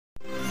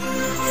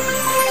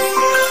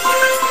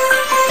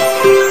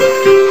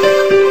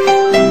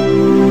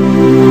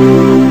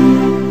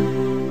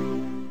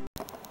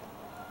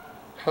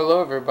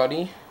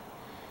everybody.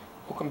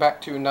 Welcome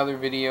back to another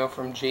video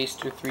from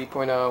Jaster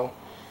 3.0,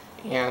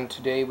 and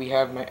today we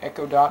have my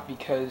echo dot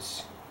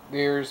because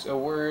there's a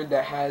word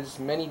that has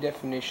many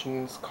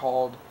definitions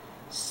called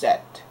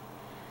set,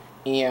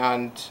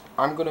 and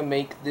I'm gonna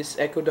make this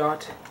echo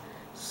dot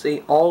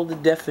say all the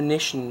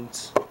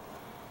definitions.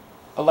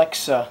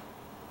 Alexa,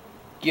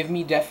 give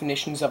me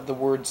definitions of the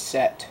word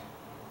set.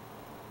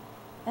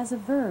 As a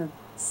verb,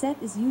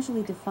 set is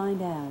usually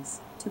defined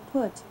as to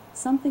put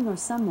something or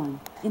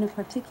someone in a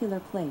particular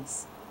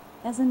place.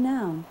 As a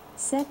noun,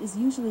 set is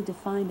usually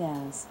defined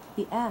as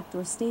the act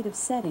or state of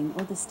setting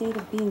or the state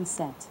of being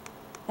set.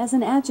 As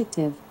an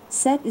adjective,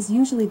 set is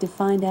usually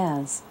defined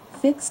as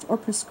fixed or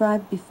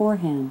prescribed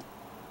beforehand.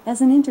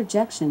 As an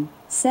interjection,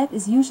 set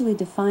is usually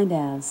defined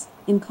as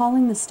in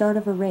calling the start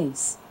of a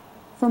race.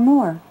 For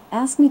more,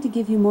 ask me to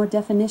give you more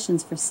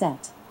definitions for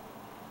set.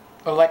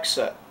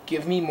 Alexa,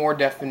 give me more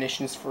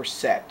definitions for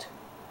set.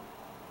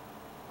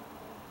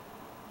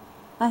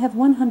 I have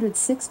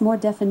 106 more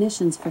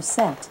definitions for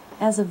set.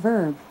 As a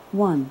verb: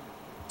 1.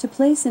 To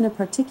place in a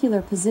particular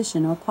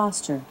position or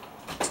posture.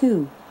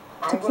 2.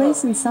 To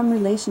place in some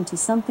relation to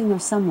something or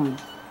someone.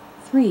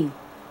 3.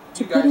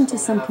 To put into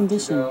some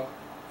condition.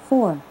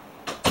 4.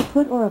 To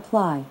put or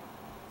apply.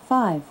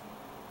 5.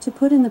 To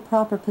put in the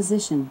proper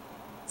position.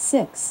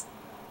 6.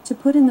 To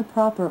put in the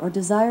proper or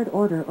desired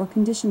order or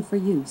condition for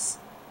use.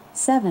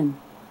 7.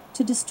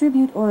 To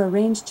distribute or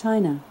arrange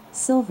china,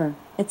 silver,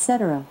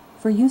 etc.,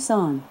 for use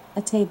on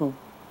a table.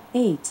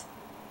 8.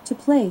 To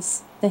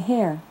place the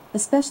hair,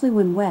 especially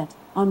when wet,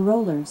 on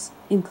rollers,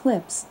 in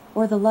clips,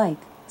 or the like,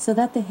 so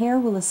that the hair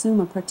will assume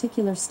a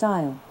particular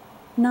style.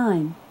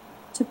 9.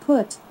 To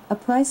put a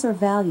price or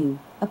value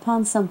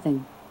upon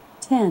something.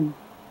 10.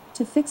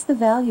 To fix the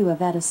value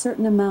of at a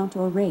certain amount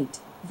or rate,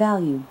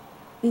 value.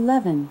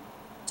 11.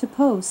 To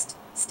post,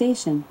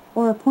 station,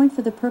 or appoint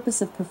for the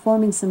purpose of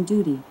performing some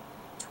duty.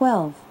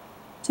 12.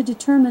 To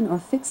determine or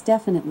fix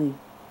definitely.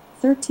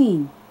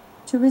 13.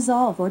 To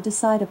resolve or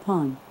decide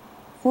upon.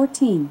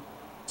 14.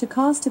 To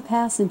cause to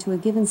pass into a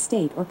given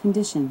state or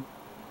condition.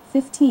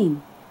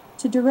 15.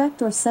 To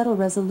direct or settle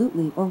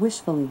resolutely or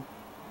wishfully.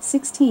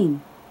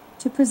 16.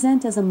 To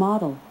present as a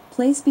model,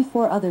 place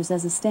before others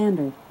as a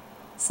standard.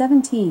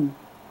 17.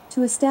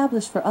 To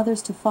establish for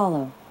others to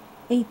follow.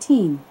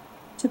 18.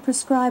 To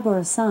prescribe or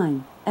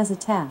assign, as a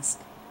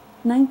task.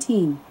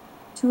 19.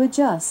 To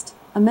adjust,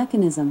 a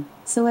mechanism,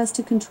 so as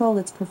to control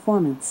its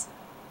performance.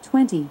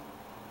 20.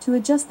 To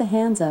adjust the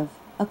hands of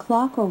a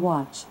clock or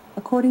watch,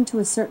 according to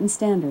a certain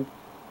standard.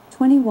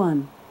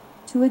 21.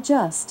 To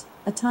adjust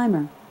a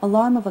timer,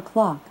 alarm of a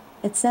clock,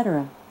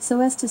 etc.,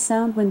 so as to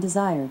sound when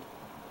desired.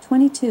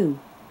 22.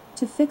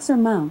 To fix or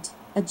mount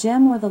a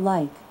gem or the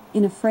like,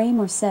 in a frame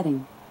or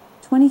setting.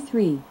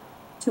 23.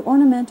 To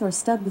ornament or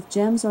stud with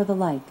gems or the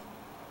like.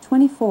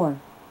 24.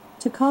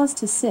 To cause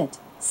to sit,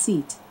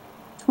 seat.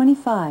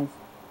 25.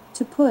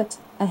 To put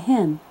a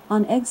hen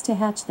on eggs to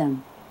hatch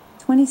them.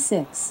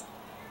 26.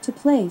 To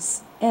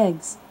place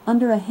eggs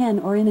under a hen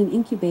or in an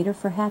incubator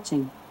for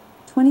hatching.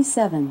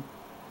 27.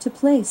 To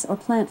place or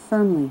plant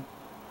firmly.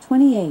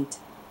 28.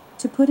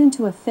 To put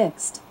into a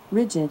fixed,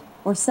 rigid,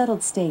 or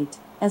settled state,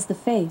 as the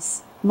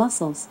face,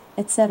 muscles,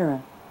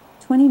 etc.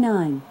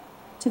 29.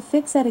 To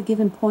fix at a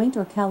given point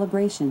or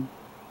calibration.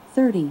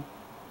 30.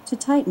 To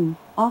tighten,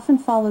 often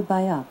followed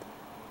by up.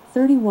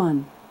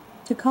 31.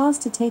 To cause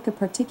to take a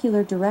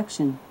particular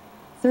direction.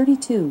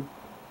 32.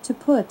 To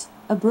put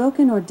a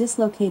broken or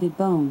dislocated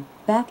bone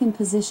back in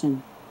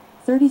position.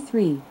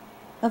 33.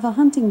 Of a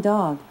hunting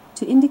dog,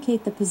 to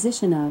indicate the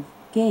position of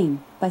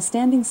game by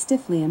standing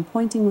stiffly and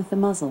pointing with the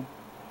muzzle.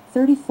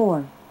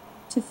 34.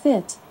 To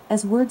fit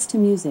as words to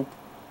music.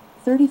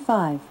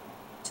 35.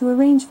 To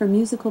arrange for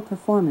musical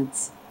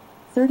performance.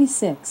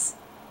 36.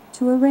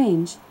 To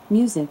arrange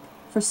music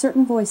for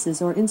certain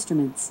voices or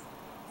instruments.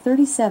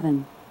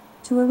 37.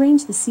 To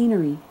arrange the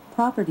scenery,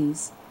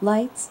 properties,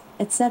 lights,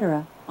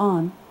 etc.,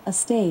 on a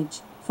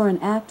stage for an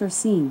act or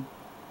scene.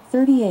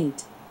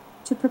 38.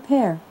 To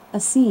prepare a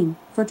scene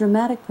for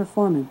dramatic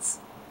performance.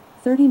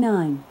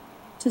 39.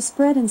 To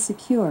spread and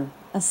secure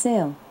a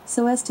sail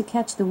so as to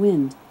catch the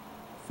wind.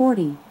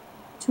 40.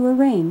 To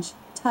arrange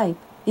type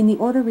in the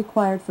order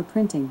required for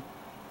printing.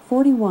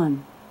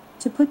 41.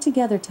 To put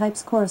together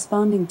types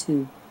corresponding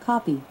to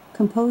copy,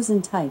 compose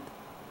and type.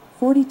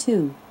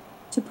 42.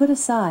 To put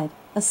aside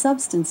a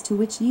substance to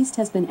which yeast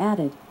has been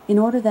added in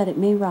order that it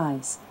may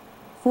rise.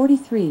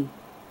 43.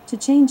 To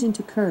change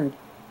into curd.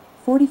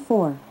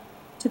 44.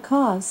 To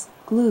cause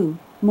glue,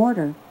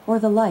 mortar, or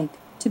the like,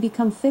 to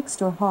become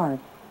fixed or hard.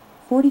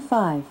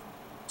 45.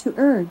 To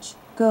urge,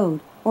 goad,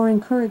 or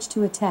encourage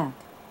to attack.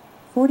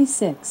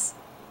 46.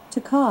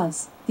 To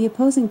cause the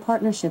opposing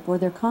partnership or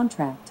their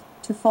contract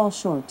to fall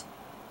short.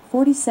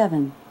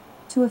 47.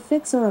 To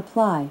affix or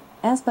apply,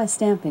 as by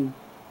stamping.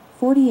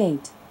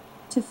 48.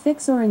 To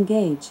fix or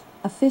engage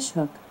a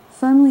fishhook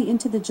firmly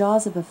into the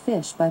jaws of a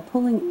fish by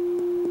pulling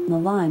the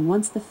line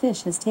once the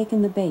fish has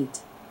taken the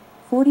bait.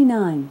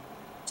 49.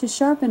 To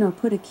sharpen or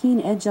put a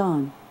keen edge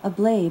on a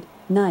blade,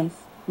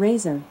 knife,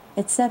 razor,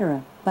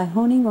 etc., by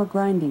honing or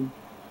grinding.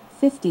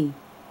 50.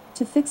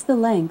 To fix the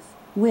length,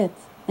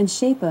 width, and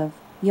shape of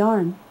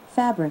yarn,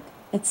 fabric,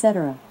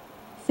 etc.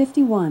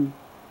 51.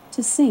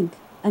 To sink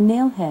a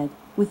nail head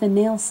with a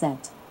nail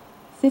set.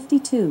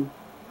 52.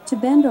 To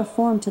bend or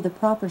form to the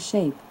proper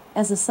shape,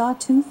 as a saw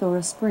tooth or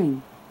a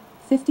spring.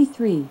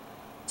 53.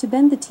 To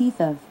bend the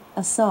teeth of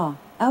a saw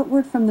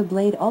outward from the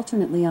blade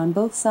alternately on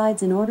both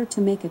sides in order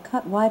to make a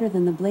cut wider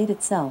than the blade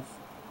itself.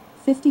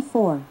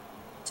 54.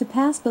 To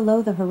pass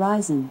below the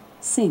horizon,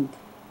 sink.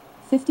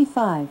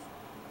 55.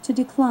 To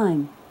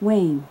decline,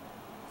 wane.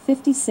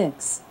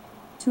 56.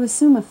 To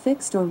assume a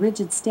fixed or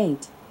rigid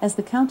state, as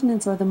the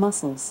countenance or the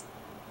muscles.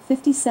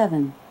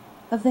 57.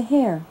 Of the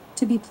hair,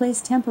 to be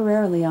placed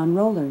temporarily on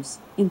rollers,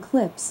 in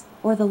clips,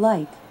 or the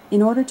like,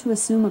 in order to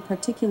assume a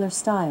particular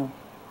style.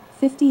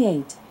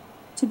 58.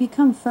 To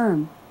become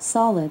firm,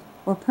 solid,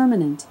 or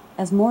permanent,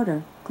 as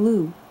mortar,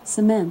 glue,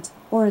 cement,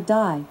 or a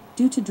dye,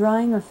 due to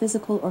drying or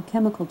physical or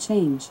chemical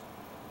change.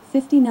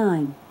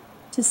 59.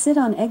 To sit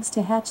on eggs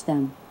to hatch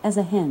them, as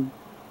a hen.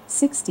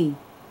 60.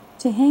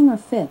 To hang or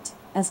fit,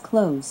 as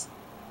clothes.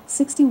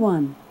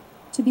 61.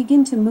 To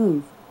begin to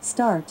move,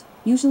 start,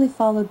 usually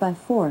followed by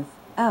forth,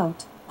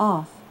 out,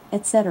 off,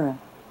 etc.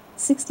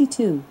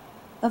 62.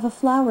 Of a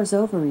flower's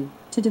ovary,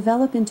 to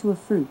develop into a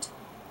fruit.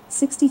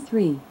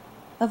 63.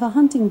 Of a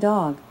hunting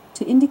dog,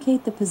 to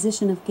indicate the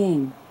position of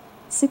game.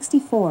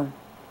 64.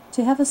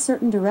 To have a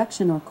certain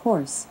direction or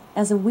course,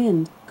 as a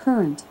wind,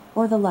 current,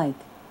 or the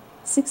like.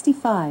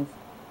 65.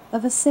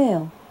 Of a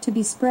sail, to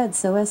be spread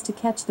so as to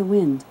catch the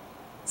wind.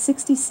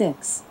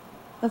 66.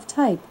 Of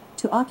type,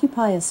 to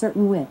occupy a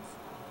certain width.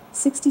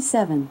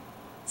 67.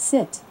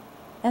 Sit.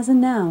 As a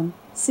noun.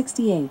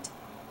 68.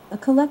 A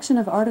collection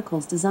of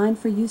articles designed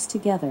for use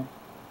together.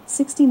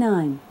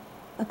 69.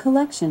 A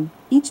collection,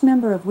 each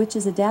member of which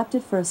is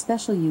adapted for a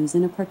special use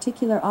in a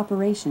particular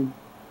operation.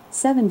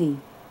 70.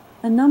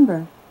 A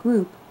number,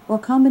 group, or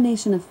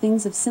combination of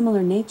things of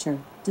similar nature,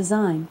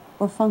 design,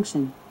 or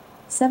function.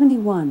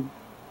 71.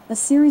 A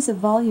series of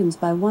volumes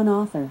by one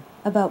author,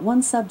 about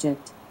one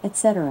subject,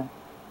 etc.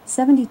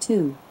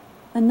 72.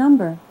 A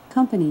number,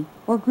 company,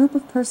 or group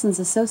of persons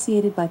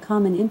associated by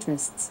common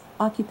interests,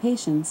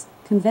 occupations,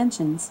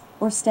 conventions,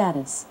 or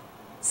status.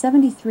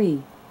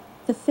 73.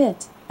 The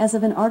fit, as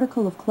of an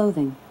article of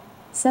clothing.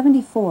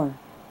 74.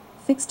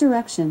 Fixed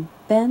direction,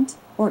 bent,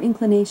 or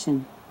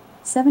inclination.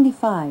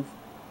 75.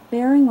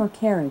 Bearing or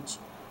carriage.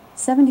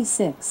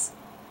 76.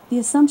 The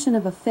assumption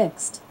of a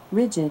fixed,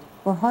 rigid,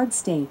 or hard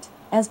state,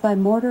 as by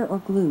mortar or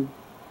glue.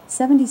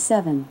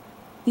 77.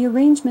 The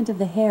arrangement of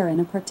the hair in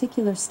a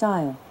particular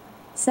style.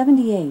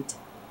 78.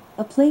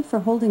 A plate for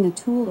holding a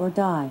tool or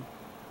die.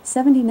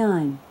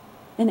 79.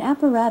 An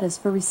apparatus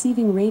for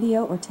receiving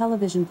radio or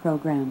television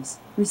programs,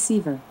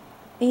 receiver.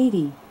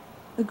 80.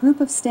 A group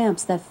of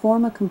stamps that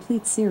form a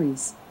complete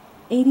series.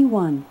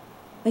 81.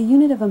 A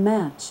unit of a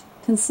match,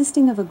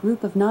 consisting of a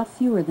group of not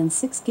fewer than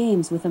 6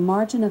 games with a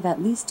margin of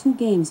at least 2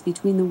 games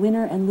between the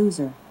winner and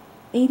loser.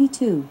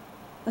 82.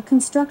 A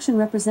construction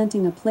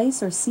representing a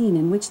place or scene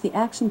in which the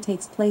action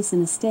takes place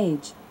in a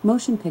stage,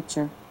 motion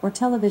picture, or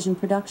television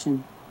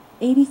production.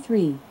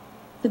 83.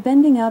 The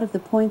bending out of the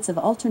points of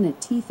alternate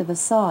teeth of a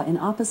saw in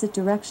opposite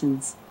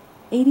directions.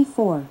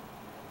 84.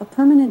 A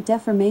permanent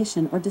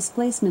deformation or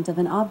displacement of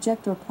an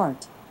object or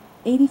part.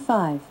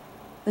 85.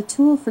 A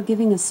tool for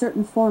giving a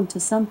certain form to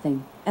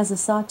something, as a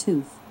saw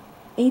tooth.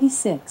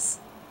 86.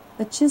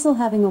 A chisel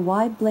having a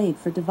wide blade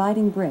for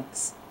dividing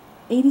bricks.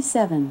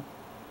 87.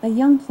 A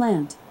young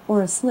plant,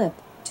 or a slip,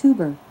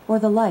 tuber, or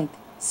the like,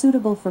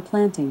 suitable for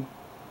planting.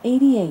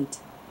 88.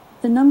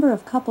 The number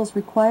of couples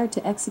required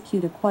to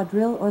execute a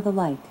quadrille or the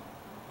like.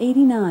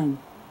 89.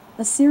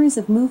 A series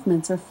of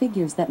movements or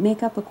figures that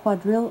make up a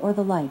quadrille or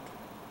the like.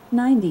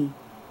 90.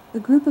 A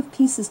group of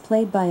pieces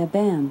played by a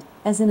band,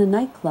 as in a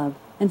nightclub,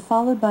 and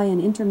followed by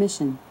an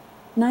intermission.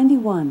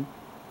 91.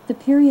 The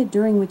period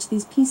during which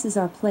these pieces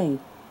are played.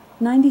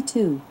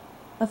 92.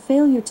 A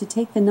failure to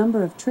take the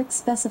number of tricks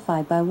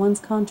specified by one's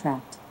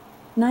contract.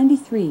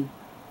 93.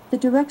 The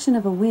direction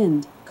of a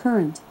wind,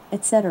 current,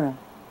 etc.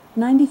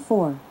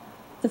 94.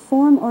 The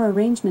form or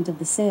arrangement of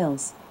the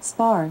sails,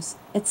 spars,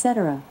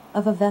 etc.,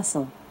 of a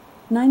vessel.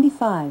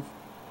 95.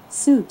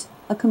 Suit,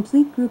 a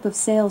complete group of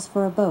sails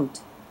for a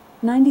boat.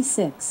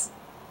 96.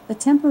 A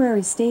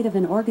temporary state of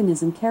an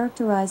organism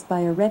characterized by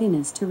a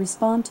readiness to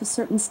respond to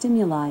certain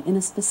stimuli in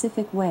a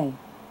specific way.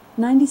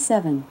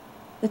 97.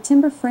 The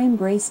timber frame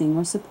bracing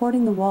or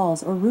supporting the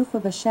walls or roof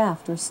of a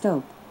shaft or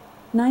stope.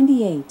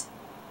 98.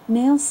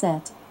 Nail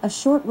set, a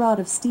short rod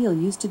of steel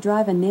used to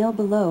drive a nail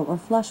below or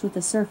flush with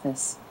the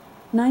surface.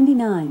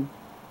 99.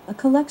 A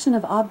collection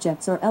of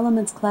objects or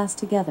elements classed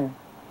together.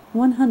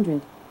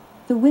 100.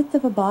 The width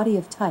of a body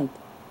of type.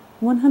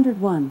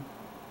 101.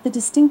 The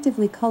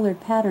distinctively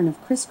colored pattern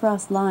of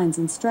crisscrossed lines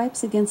and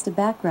stripes against a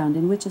background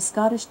in which a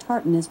Scottish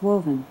tartan is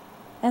woven.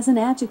 As an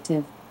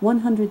adjective.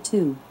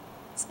 102.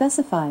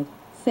 Specified,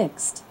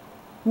 fixed.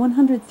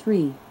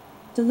 103.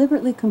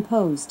 Deliberately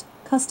composed,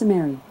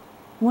 customary.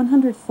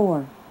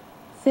 104.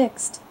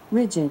 Fixed,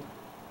 rigid.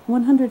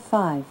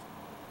 105.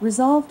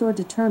 Resolved or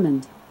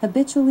determined,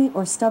 habitually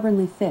or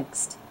stubbornly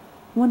fixed.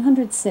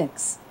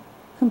 106.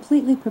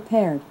 Completely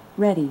prepared,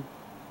 ready.